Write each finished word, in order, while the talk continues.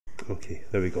Okay,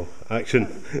 there we go. Action.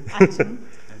 Action.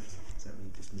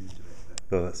 Just moved a bit.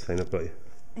 No, that's fine. I've got you.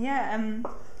 Yeah.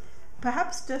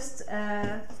 Perhaps just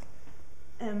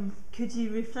could you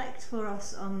reflect for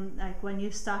us on like when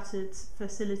you started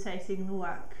facilitating the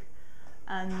work,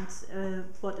 and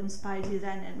what inspired you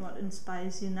then, and what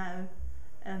inspires you now,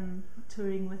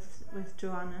 touring with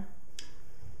Joanna?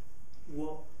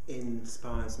 What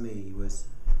inspires me was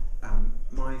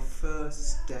my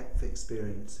first depth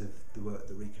experience of the Work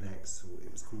That Reconnects, or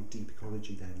it was called Deep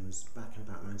Ecology then, was back in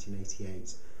about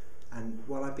 1988. And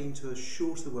while I'd been to a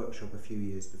shorter workshop a few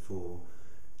years before,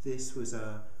 this was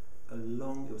a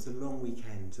long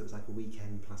weekend, so it was like a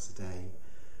weekend plus a day.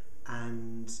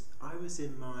 And I was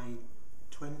in my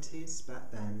 20s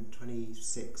back then,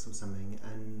 26 or something,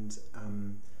 and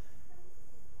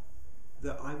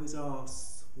that I was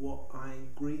asked what I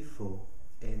grieve for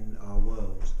in our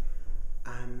world.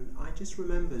 And I just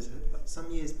remembered some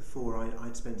years before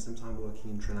I'd spent some time working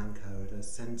in Sri Lanka at a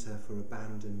centre for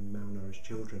abandoned, malnourished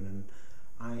children, and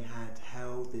I had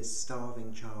held this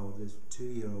starving child, this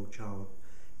 2-year-old child,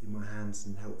 in my hands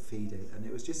and helped feed it. And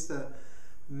it was just the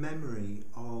memory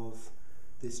of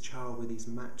this child with these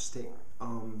matchstick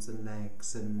arms and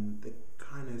legs, and the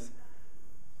kind of,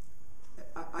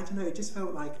 I don't know, it just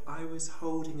felt like I was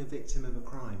holding a victim of a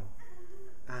crime,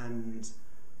 and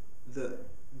that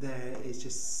there is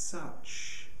just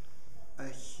such a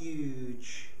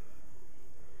huge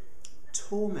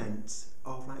torment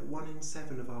of like 1 in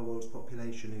 7 of our world's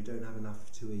population who don't have enough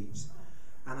to eat.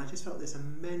 And I just felt this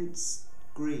immense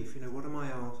grief. You know, what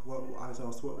I was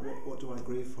asked, what do I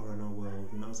grieve for in our world?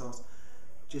 And I was asked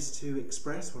just to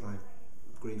express what I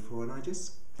grieve for, and I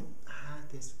just had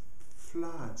this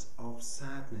flood of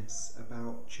sadness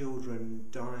about children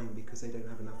dying because they don't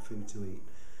have enough food to eat.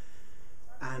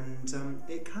 And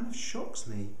it kind of shocks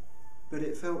me, but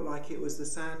it felt like it was the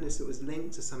sadness that was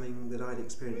linked to something that I'd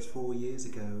experienced 4 years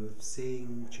ago of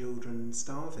seeing children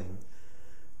starving,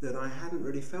 that I hadn't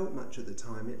really felt much at the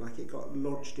time. It got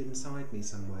lodged inside me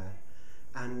somewhere.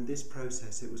 And this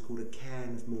process, it was called a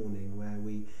cairn of mourning, where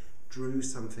we drew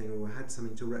something or had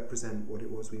something to represent what it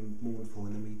was we mourned for,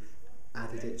 and then we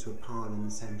added it to a pile in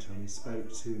the centre, and we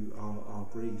spoke to our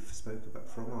grief, spoke about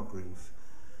from our grief.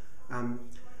 And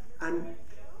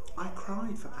I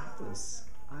cried for hours.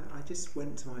 I just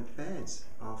went to my bed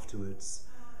afterwards,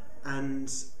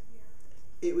 and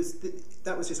it was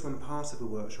that was just one part of the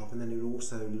workshop, and then it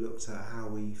also looked at how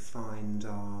we find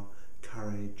our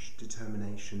courage,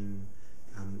 determination,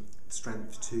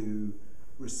 strength to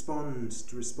respond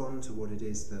to what it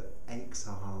is that aches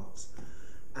our hearts.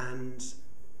 And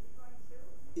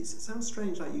it sounds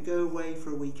strange, like you go away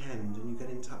for a weekend and you get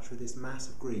in touch with this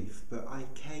massive grief, but I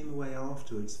came away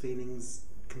afterwards feeling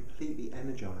completely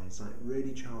energised, like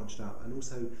really charged up, and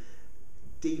also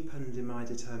deepened in my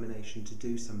determination to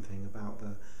do something about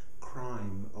the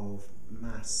crime of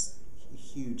mass,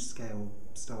 huge-scale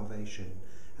starvation.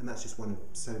 And that's just one of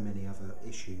so many other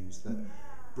issues that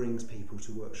brings people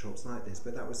to workshops like this.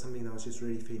 But that was something that I was just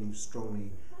really feeling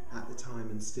strongly at the time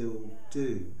and still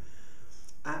do.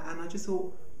 And I just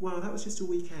thought, wow, that was just a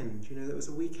weekend. You know, that was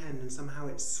a weekend, and somehow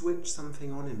it switched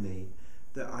something on in me,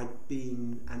 that I'd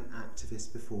been an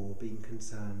activist before, been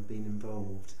concerned, been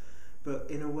involved, but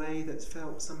in a way that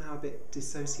felt somehow a bit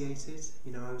dissociated.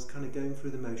 You know, I was kind of going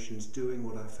through the motions, doing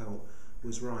what I felt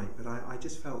was right, but I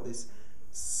just felt this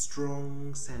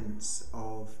strong sense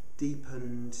of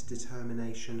deepened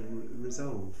determination and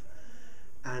resolve.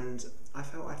 And I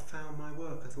felt I'd found my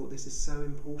work. I thought, this is so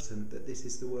important, that this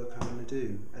is the work I want to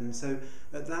do. And so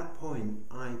at that point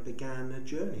I began a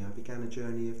journey. I began a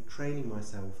journey of training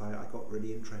myself. I got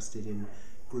really interested in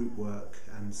group work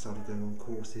and started going on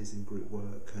courses in group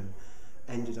work, and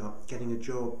ended up getting a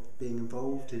job being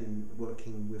involved in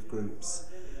working with groups.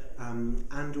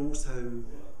 And also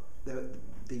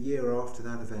the year after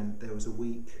that event, there was a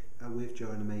week with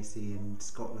Joanna and Macy in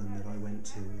Scotland that I went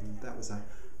to, and that was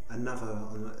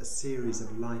a series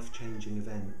of life-changing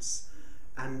events.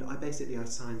 And I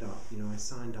signed up. You know, I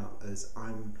signed up as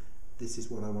this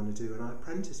is what I want to do, and I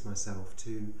apprenticed myself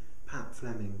to Pat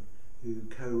Fleming, who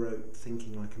co-wrote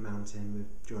Thinking Like a Mountain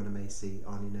with Joanna Macy,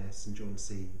 Arnie Ness and John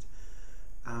Seed.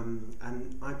 And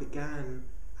I began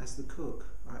as the cook.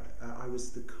 I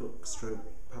was the cook stroke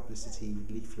publicity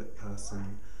leaflet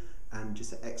person, and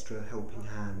just extra helping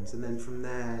hands. And then from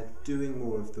there, doing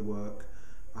more of the work,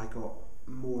 I got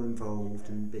more involved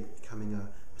in becoming an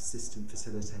assistant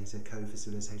facilitator,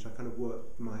 co-facilitator. I kind of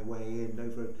worked my way in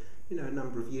over, a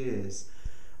number of years.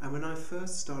 And when I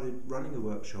first started running a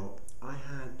workshop, I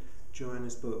had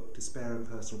Joanna's book, Despair and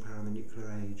Personal Power in the Nuclear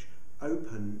Age,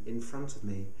 open in front of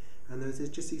me, and there was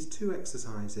just these two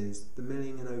exercises, the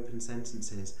milling and open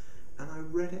sentences, and I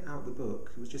read it out the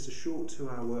book. It was just a short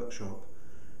 2-hour workshop,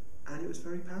 and it was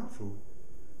very powerful.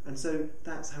 And so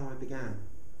that's how I began.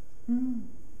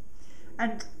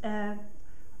 And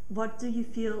what do you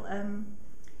feel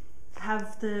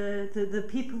have the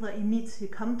people that you meet who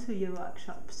come to your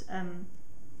workshops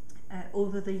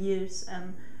over the years,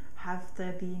 have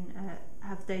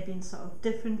they been sort of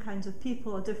different kinds of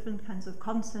people or different kinds of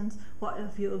constants? What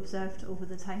have you observed over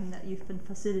the time that you've been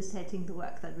facilitating the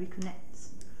Work That Reconnects?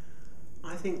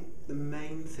 I think the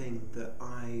main thing that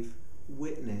I've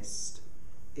witnessed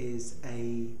is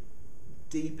a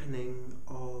deepening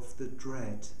of the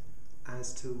dread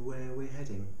as to where we're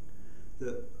heading.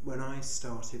 That when I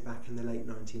started back in the late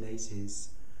 1980s,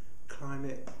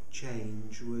 climate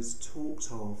change was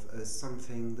talked of as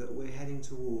something that we're heading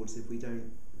towards if we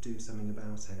don't do something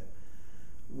about it.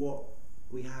 What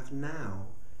we have now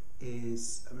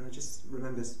is, I just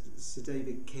remember Sir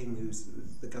David King, who's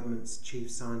the government's chief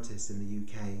scientist in the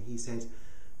UK, he said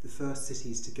the first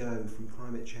cities to go from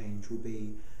climate change will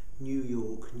be New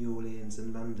York, New Orleans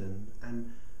and London.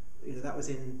 And that was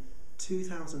in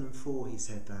 2004 he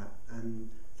said that, and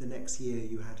the next year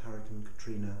you had Hurricane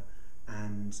Katrina,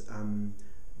 and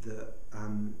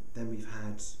then we've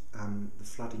had the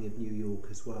flooding of New York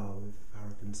as well with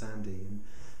Hurricane Sandy. And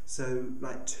so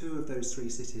like 2 of those 3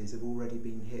 cities have already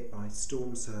been hit by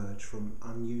storm surge from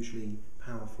unusually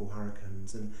powerful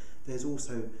hurricanes, and there's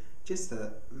also just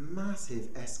a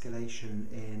massive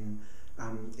escalation in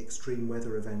extreme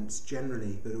weather events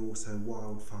generally, but also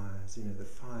wildfires. The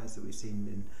fires that we've seen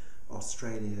in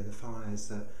Australia, the fires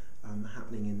that are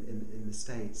happening in the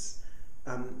States,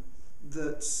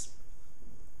 that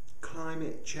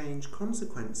climate change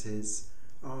consequences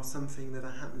are something that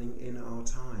are happening in our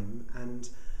time, and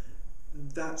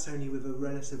that's only with a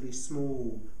relatively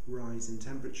small rise in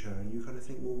temperature, and you kind of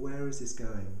think, well, where is this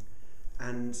going?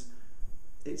 And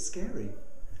it's scary.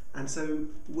 And so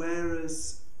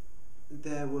whereas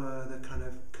there were the kind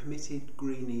of committed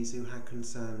greenies who had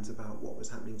concerns about what was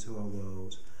happening to our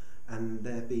world, and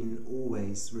there have been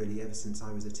always, really, ever since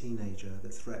I was a teenager, the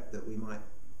threat that we might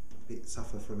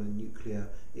suffer from a nuclear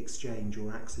exchange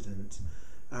or accident,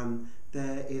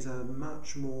 there is a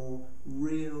much more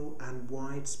real and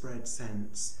widespread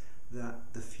sense that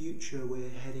the future we're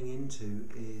heading into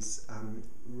is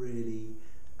really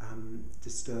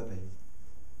disturbing.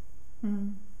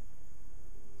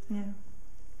 Yeah.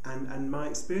 And my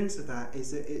experience of that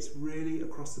is that it's really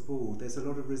across the board. There's a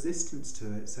lot of resistance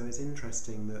to it, so it's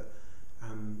interesting that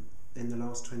in the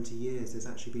last 20 years there's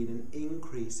actually been an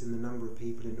increase in the number of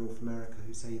people in North America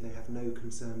who say they have no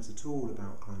concerns at all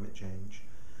about climate change.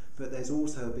 But there's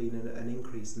also been an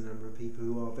increase in the number of people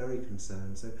who are very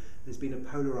concerned. So there's been a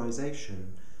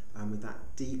polarisation with that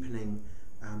deepening,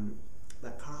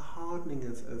 that kind of hardening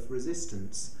of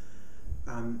resistance.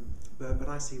 But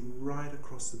I see right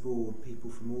across the board,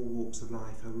 people from all walks of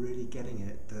life are really getting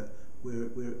it, that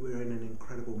we're in an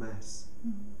incredible mess.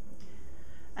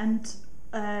 And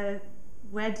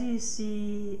where do you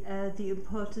see the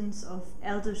importance of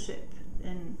eldership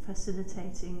in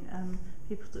facilitating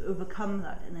people to overcome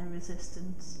that inner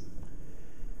resistance?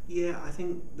 Yeah, I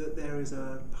think that there is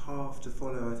a path to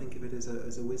follow. I think of it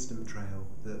as a wisdom trail,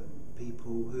 that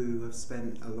people who have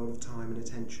spent a lot of time and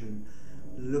attention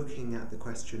looking at the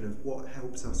question of what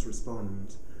helps us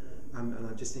respond, and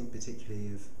I just think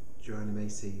particularly of Joanna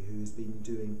Macy, who has been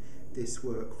doing this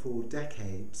work for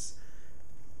decades,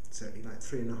 certainly like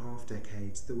 3.5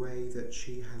 decades, the way that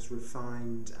she has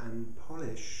refined and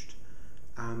polished,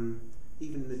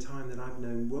 even the time that I've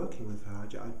known working with her,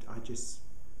 I just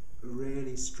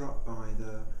really struck by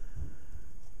the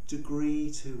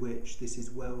degree to which this is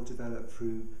well developed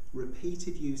through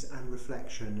repeated use and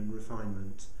reflection and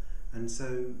refinement. And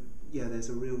so, yeah, there's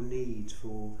a real need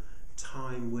for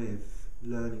time with,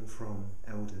 learning from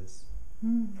elders.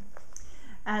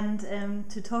 And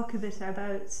to talk a bit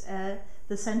about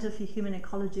the Centre for Human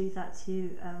Ecology that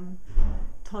you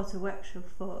taught a workshop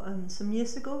for some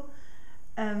years ago,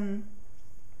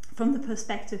 from the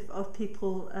perspective of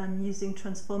people using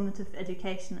transformative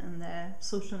education in their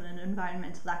social and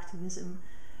environmental activism,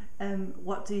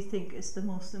 what do you think is the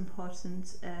most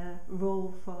important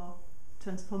role for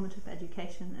transformative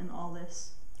education in all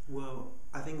this? Well,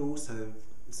 I think also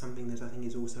something that I think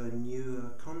is also a newer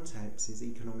context is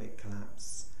economic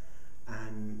collapse,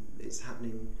 and it's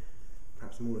happening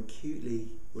perhaps more acutely,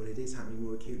 well, it is happening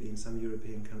more acutely in some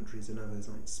European countries than others,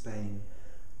 like Spain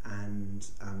and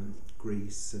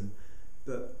Greece,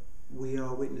 but we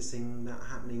are witnessing that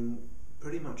happening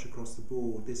pretty much across the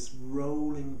board, this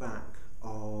rolling back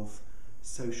of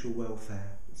social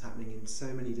welfare, It's happening in so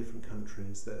many different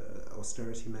countries, the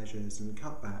austerity measures and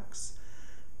cutbacks.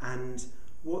 And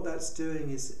what that's doing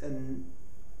is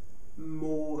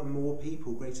more and more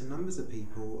people, greater numbers of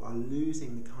people, are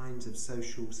losing the kinds of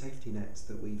social safety nets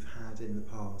that we've had in the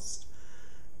past.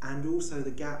 And also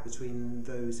the gap between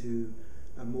those who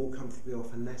are more comfortably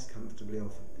off and less comfortably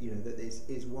off, that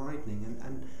is widening.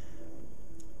 And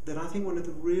that I think one of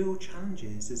the real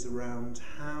challenges is around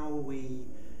how we,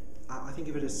 I think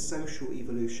of it as social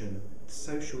evolution.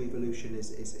 Social evolution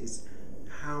is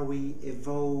how we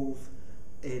evolve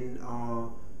in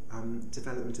our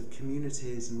development of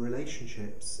communities and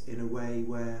relationships in a way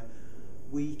where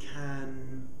we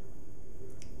can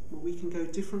go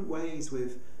different ways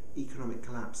with economic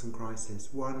collapse and crisis.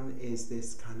 One is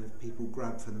this kind of people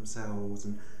grab for themselves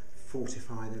and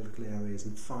fortify their little areas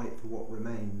and fight for what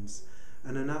remains.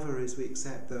 And another is we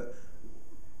accept that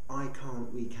I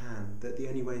can't, we can, that the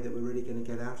only way that we're really going to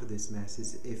get out of this mess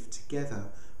is if together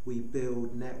we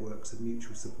build networks of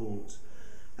mutual support.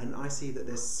 And I see that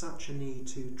there's such a need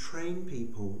to train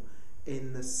people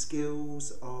in the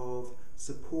skills of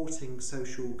supporting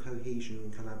social cohesion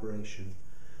and collaboration.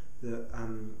 That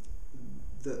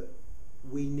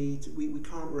we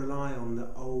can't rely on the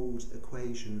old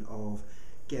equation of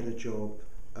get a job,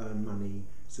 earn money,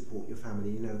 support your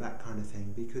family, that kind of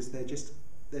thing, because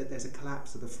there's a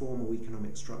collapse of the formal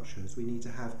economic structures. We need to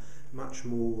have much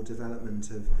more development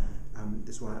of,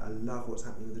 this is why I love what's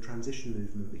happening with the transition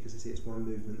movement, because it's one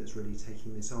movement that's really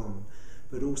taking this on,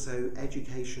 but also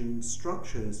education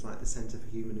structures like the Centre for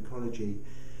Human Ecology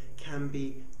can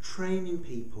be training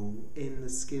people in the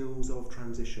skills of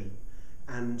transition.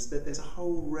 And that there's a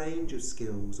whole range of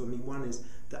skills. I mean, one is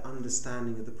the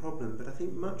understanding of the problem, but I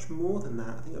think much more than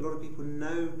that. I think a lot of people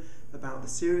know about the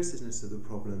seriousness of the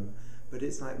problem, but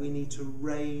it's like we need to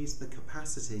raise the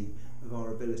capacity of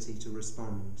our ability to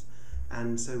respond.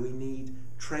 And so we need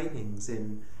trainings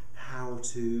in how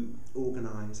to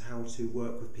organise, how to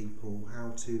work with people,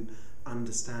 how to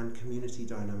understand community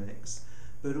dynamics,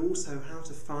 but also how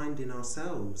to find in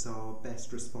ourselves our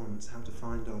best response, how to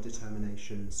find our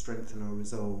determination, strengthen our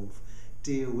resolve,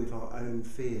 deal with our own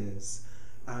fears,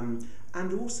 and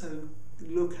also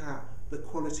look at the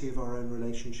quality of our own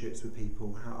relationships with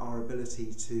people, how our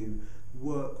ability to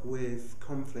work with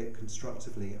conflict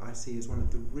constructively I see as one of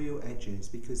the real edges,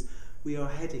 because we are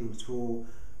heading for,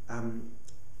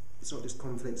 it's not just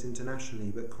conflicts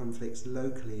internationally, but conflicts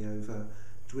locally over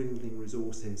dwindling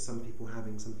resources, some people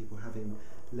having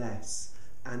less,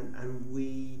 and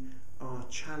we are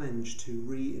challenged to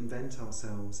reinvent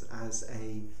ourselves as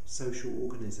a social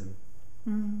organism.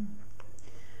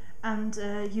 And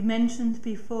you mentioned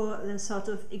before the sort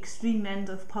of extreme end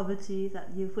of poverty that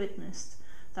you've witnessed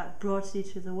that brought you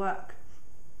to the work,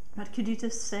 but could you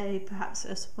just say, perhaps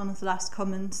as one of the last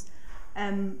comments,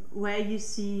 where you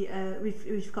see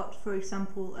we've got, for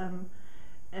example,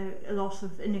 a lot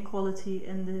of inequality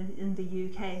in the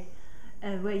UK,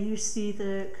 where you see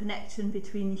the connection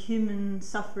between human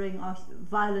suffering or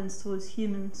violence towards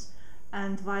humans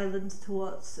and violence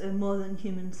towards more than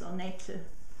humans or nature.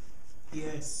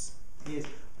 Yes.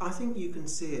 I think you can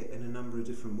see it in a number of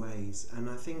different ways, and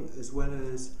I think as well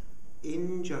as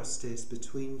injustice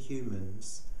between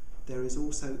humans, there is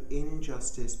also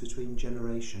injustice between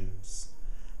generations.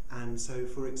 And so,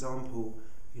 for example,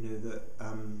 that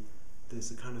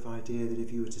there's a kind of idea that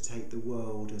if you were to take the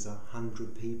world as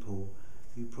 100 people,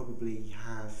 you probably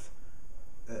have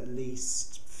at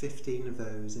least 15 of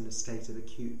those in a state of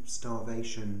acute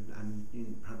starvation,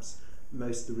 and perhaps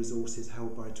most of the resources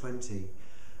held by 20.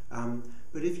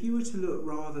 But if you were to look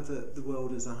rather at the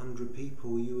world as 100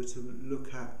 people, you were to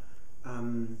look at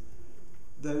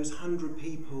those 100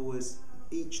 people as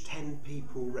each 10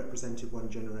 people represented one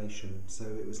generation. So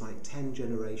it was like 10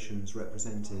 generations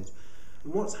represented.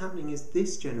 And what's happening is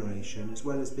this generation, as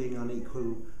well as being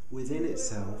unequal within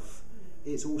itself,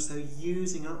 it's also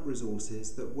using up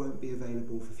resources that won't be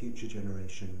available for future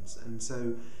generations. And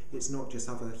so it's not just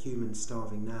other humans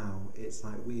starving now, it's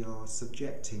like we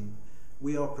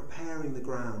are preparing the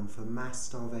ground for mass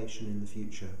starvation in the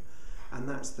future. And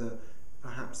that's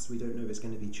perhaps we don't know if it's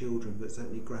going to be children, but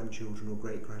certainly grandchildren or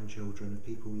great-grandchildren of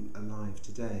people alive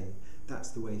today. That's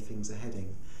the way things are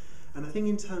heading. And I think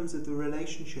in terms of the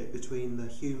relationship between the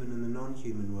human and the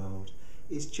non-human world,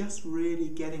 is just really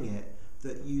getting it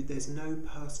that there's no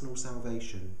personal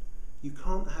salvation. You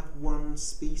can't have one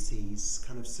species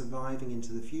kind of surviving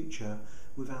into the future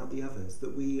without the others,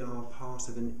 that we are part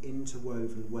of an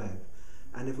interwoven web.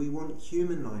 And if we want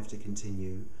human life to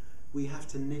continue, we have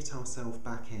to knit ourselves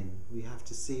back in. We have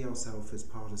to see ourselves as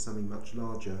part of something much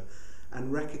larger.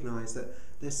 and recognise that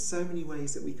there's so many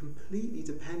ways that we completely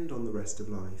depend on the rest of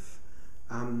life.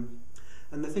 And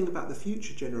the thing about the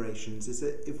future generations is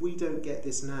that if we don't get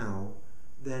this now,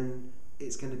 then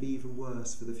it's going to be even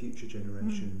worse for the future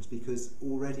generations, because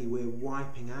already we're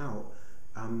wiping out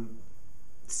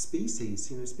species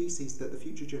that the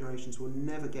future generations will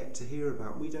never get to hear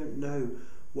about. We don't know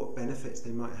what benefits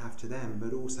they might have to them,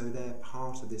 but also they're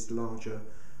part of this larger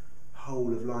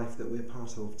whole of life that we're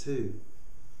part of too.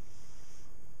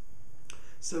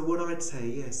 So what I'd say,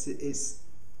 yes,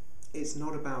 it's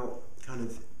not about kind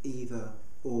of either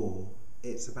or.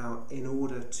 It's about, in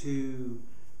order to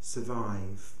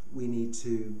survive, we need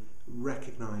to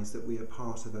recognise that we are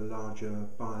part of a larger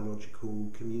biological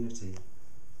community.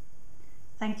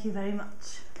 Thank you very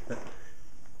much.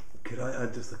 Could I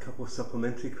add just a couple of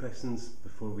supplementary questions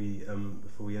before we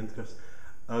end, Chris?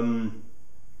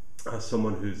 As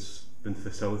someone who's been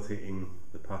facilitating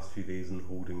the past few days and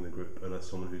holding the group, and as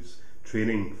someone who's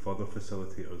training further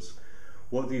facilitators,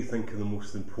 what do you think are the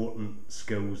most important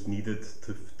skills needed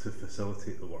to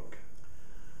facilitate the work?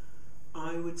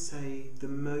 I would say the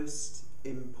most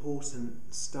important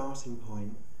starting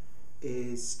point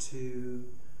is to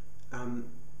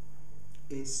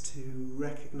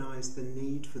recognise the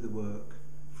need for the work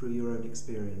through your own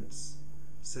experience.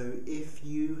 So if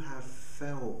you have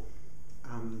felt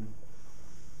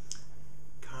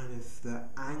kind of the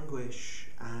anguish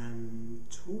and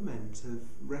torment of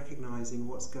recognising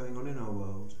what's going on in our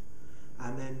world,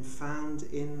 and then found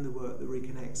in the Work That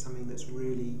Reconnects something that's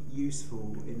really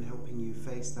useful in helping you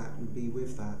face that and be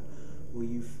with that, or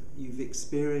you've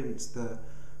experienced the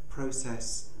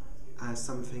process as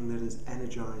something that has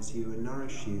energised you and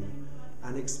nourished you,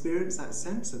 and experience that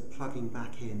sense of plugging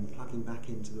back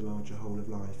into the larger whole of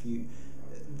life,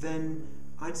 then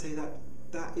I'd say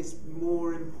that is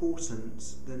more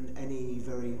important than any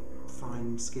very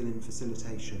fine skill in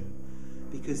facilitation.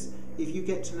 Because if you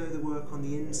get to know the work on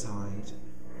the inside,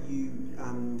 you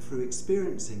through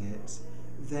experiencing it,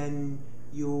 then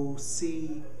you'll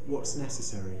see what's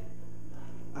necessary.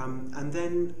 And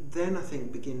then I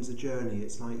think begins a journey.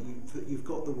 It's like you've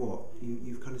got the what,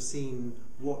 you've kind of seen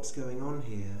what's going on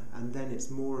here, and then it's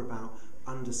more about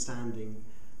understanding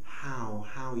how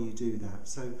you do that.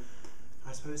 So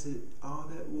I suppose,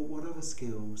 what other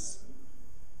skills?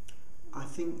 I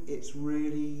think it's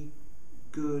really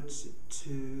good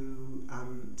to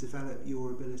develop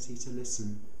your ability to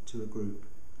listen to a group.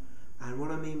 And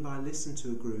what I mean by listen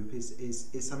to a group is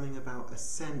something about a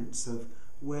sense of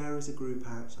where is a group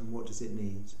at and what does it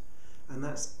need. And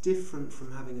that's different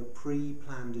from having a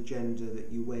pre-planned agenda that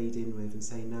you wade in with and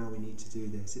say, now we need to do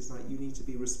this. It's like you need to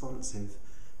be responsive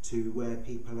to where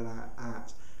people are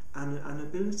at, and an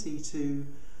ability to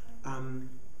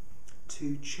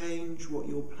change what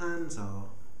your plans are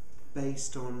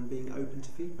based on being open to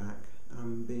feedback,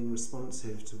 being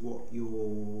responsive to what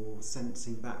you're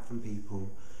sensing back from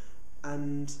people.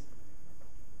 And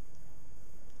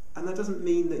that doesn't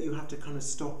mean that you have to kind of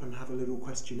stop and have a little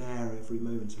questionnaire every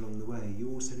moment along the way. You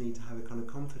also need to have a kind of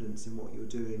confidence in what you're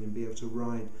doing and be able to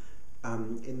ride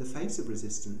in the face of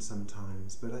resistance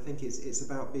sometimes. But I think it's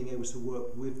about being able to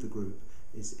work with the group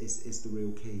is the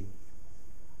real key.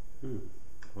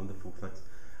 Wonderful, thanks.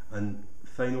 And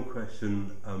final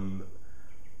question,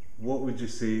 what would you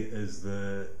say is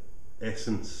the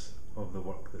essence of the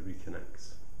Work That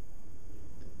Reconnects?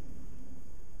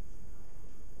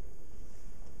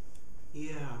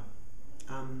 Yeah,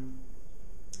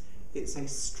 it's a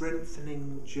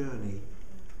strengthening journey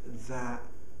that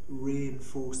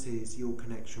reinforces your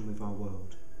connection with our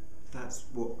world. That's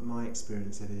what my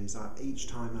experience of it is. Each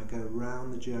time I go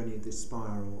round the journey of this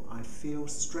spiral, I feel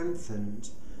strengthened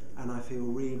and I feel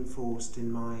reinforced in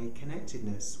my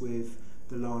connectedness with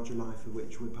the larger life of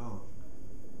which we're part.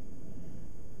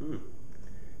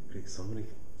 Great summary.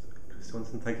 Chris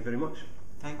Johnstone, thank you very much.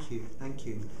 Thank you. Thank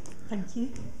you.